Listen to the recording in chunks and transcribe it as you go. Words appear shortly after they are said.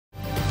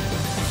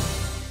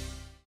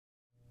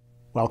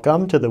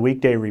Welcome to the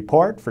Weekday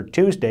Report for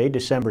Tuesday,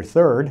 December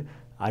 3rd.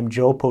 I'm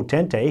Joe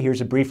Potente. Here's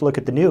a brief look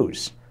at the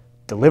news.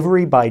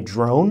 Delivery by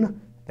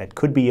drone? That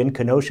could be in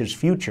Kenosha's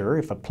future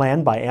if a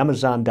plan by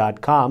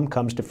Amazon.com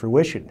comes to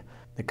fruition.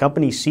 The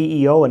company's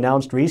CEO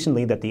announced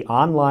recently that the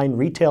online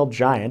retail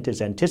giant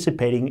is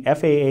anticipating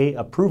FAA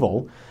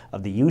approval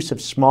of the use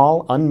of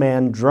small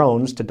unmanned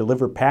drones to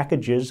deliver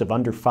packages of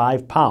under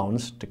 5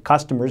 pounds to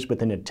customers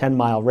within a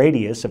 10-mile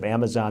radius of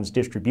Amazon's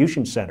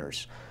distribution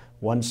centers.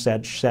 One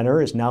such center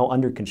is now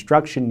under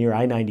construction near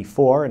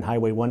I-94 and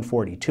Highway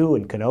 142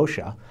 in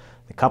Kenosha.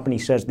 The company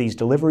says these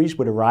deliveries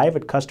would arrive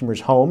at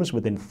customers' homes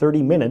within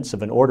 30 minutes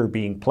of an order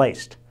being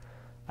placed.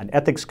 An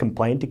ethics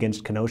complaint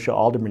against Kenosha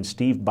Alderman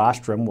Steve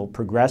Bostrom will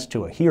progress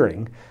to a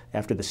hearing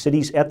after the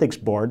city's ethics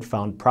board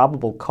found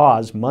probable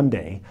cause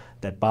Monday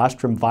that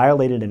Bostrom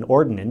violated an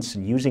ordinance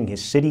in using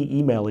his city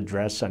email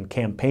address on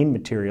campaign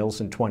materials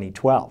in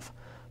 2012.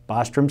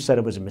 Bostrom said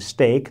it was a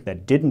mistake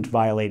that didn't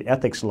violate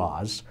ethics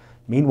laws.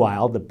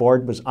 Meanwhile, the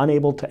board was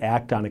unable to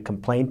act on a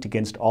complaint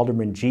against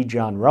Alderman G.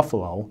 John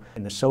Ruffalo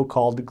in the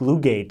so-called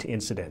Gluegate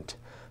incident.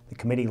 The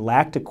committee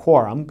lacked a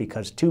quorum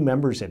because 2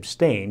 members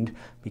abstained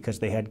because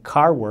they had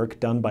car work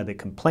done by the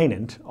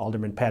complainant,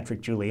 Alderman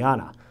Patrick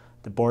Juliana.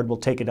 The board will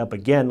take it up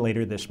again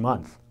later this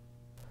month.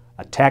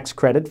 A tax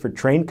credit for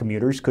train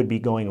commuters could be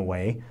going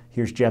away.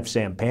 Here's Jeff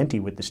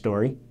Zampanti with the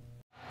story.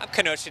 I'm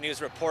Kenosha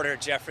News reporter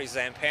Jeffrey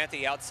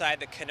Zampanti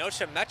outside the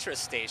Kenosha Metro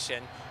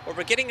Station, where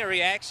we're getting a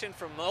reaction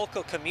from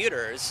local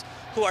commuters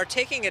who are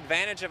taking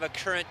advantage of a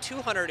current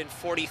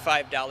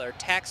 $245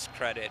 tax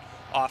credit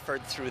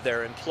offered through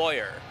their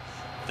employer.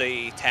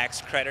 The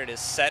tax credit is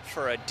set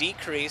for a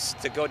decrease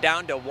to go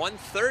down to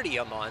 $130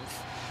 a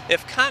month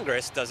if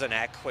Congress doesn't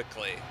act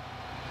quickly.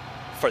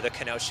 For the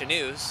Kenosha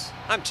News,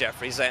 I'm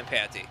Jeffrey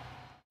Zampanti.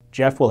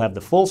 Jeff will have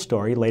the full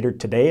story later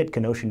today at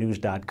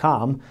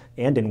KenoshaNews.com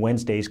and in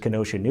Wednesday's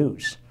Kenosha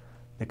News.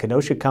 The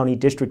Kenosha County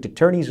District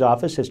Attorney's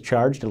Office has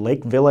charged a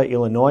Lake Villa,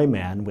 Illinois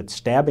man with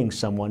stabbing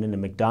someone in a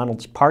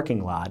McDonald's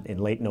parking lot in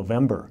late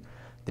November.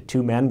 The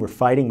 2 men were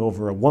fighting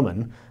over a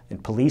woman,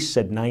 and police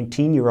said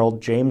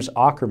 19-year-old James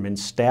Ackerman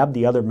stabbed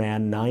the other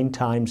man 9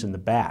 times in the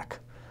back.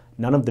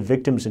 None of the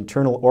victim's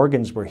internal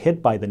organs were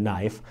hit by the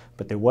knife,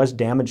 but there was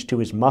damage to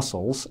his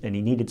muscles, and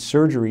he needed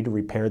surgery to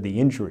repair the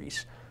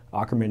injuries.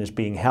 Ackerman is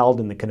being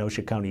held in the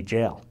Kenosha County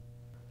Jail.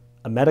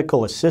 A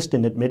medical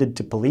assistant admitted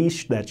to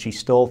police that she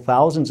stole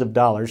thousands of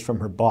dollars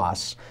from her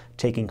boss,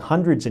 taking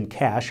hundreds in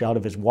cash out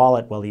of his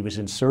wallet while he was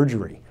in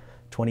surgery.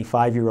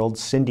 25-year-old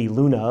Cindy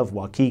Luna of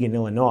Waukegan,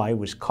 Illinois,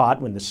 was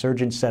caught when the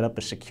surgeon set up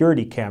a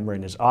security camera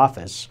in his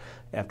office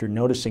after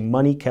noticing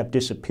money kept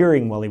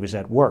disappearing while he was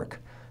at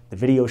work. The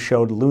video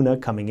showed Luna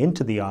coming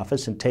into the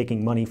office and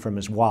taking money from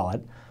his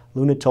wallet.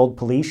 Luna told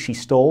police she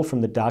stole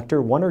from the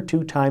doctor 1 or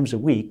 2 times a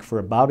week for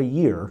about a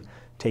year,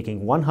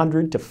 taking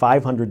 $100 to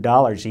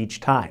 $500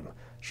 each time.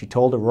 She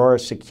told Aurora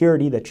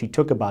Security that she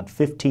took about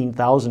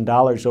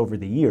 $15,000 over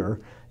the year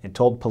and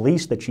told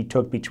police that she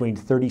took between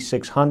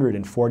 $3,600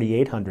 and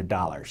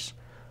 $4,800.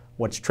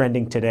 What's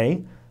trending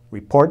today?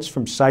 Reports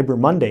from Cyber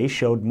Monday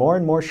showed more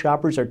and more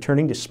shoppers are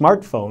turning to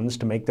smartphones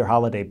to make their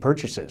holiday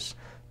purchases.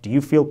 Do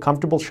you feel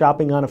comfortable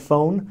shopping on a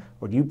phone,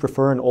 or do you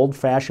prefer an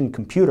old-fashioned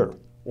computer?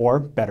 Or,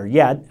 better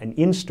yet, an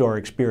in-store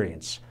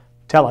experience?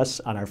 Tell us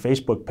on our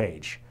Facebook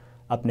page.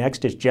 Up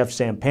next is Jeff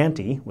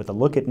Zampanti with a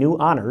look at new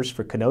honors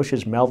for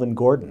Kenosha's Melvin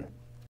Gordon.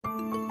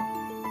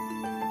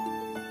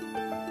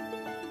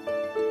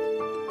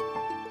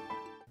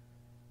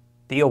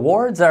 The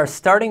awards are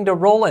starting to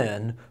roll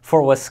in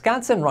for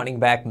Wisconsin running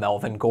back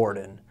Melvin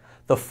Gordon.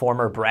 The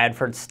former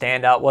Bradford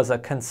standout was a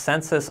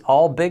consensus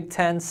All-Big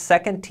Ten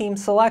second-team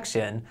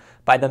selection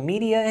by the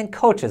media and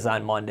coaches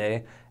on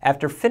Monday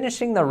after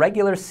finishing the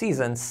regular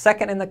season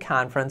second in the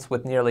conference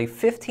with nearly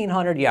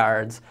 1,500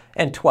 yards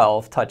and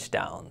 12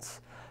 touchdowns.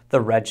 The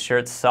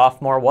redshirt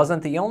sophomore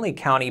wasn't the only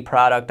county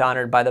product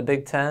honored by the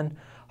Big Ten.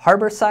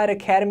 Harborside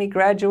Academy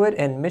graduate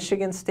and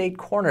Michigan State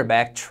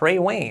cornerback Trey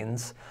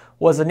Waynes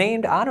was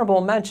named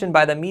honorable mention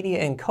by the media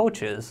and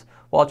coaches,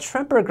 while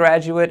Tremper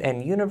graduate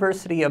and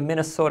University of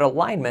Minnesota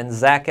lineman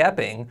Zach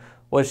Epping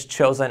was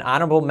chosen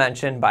honorable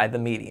mention by the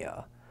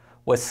media.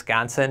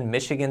 Wisconsin,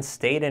 Michigan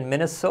State, and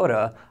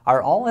Minnesota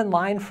are all in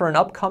line for an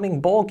upcoming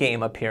bowl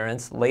game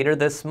appearance later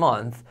this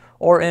month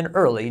or in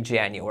early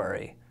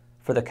January.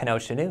 For the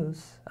Kenosha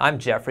News, I'm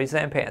Jeffrey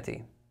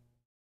Zampanti.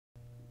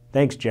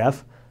 Thanks,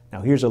 Jeff.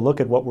 Now here's a look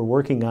at what we're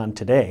working on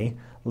today.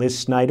 Liz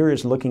Snyder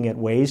is looking at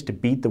ways to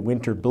beat the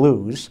winter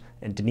blues,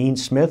 and Deneen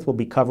Smith will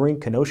be covering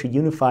Kenosha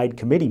Unified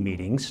Committee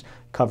meetings,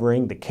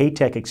 covering the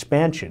K-Tech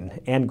expansion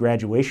and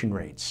graduation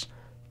rates.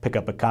 Pick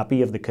up a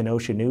copy of the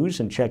Kenosha News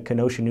and check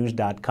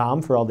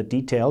KenoshaNews.com for all the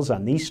details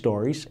on these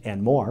stories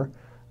and more.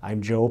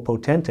 I'm Joe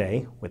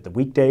Potente with the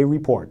Weekday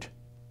Report.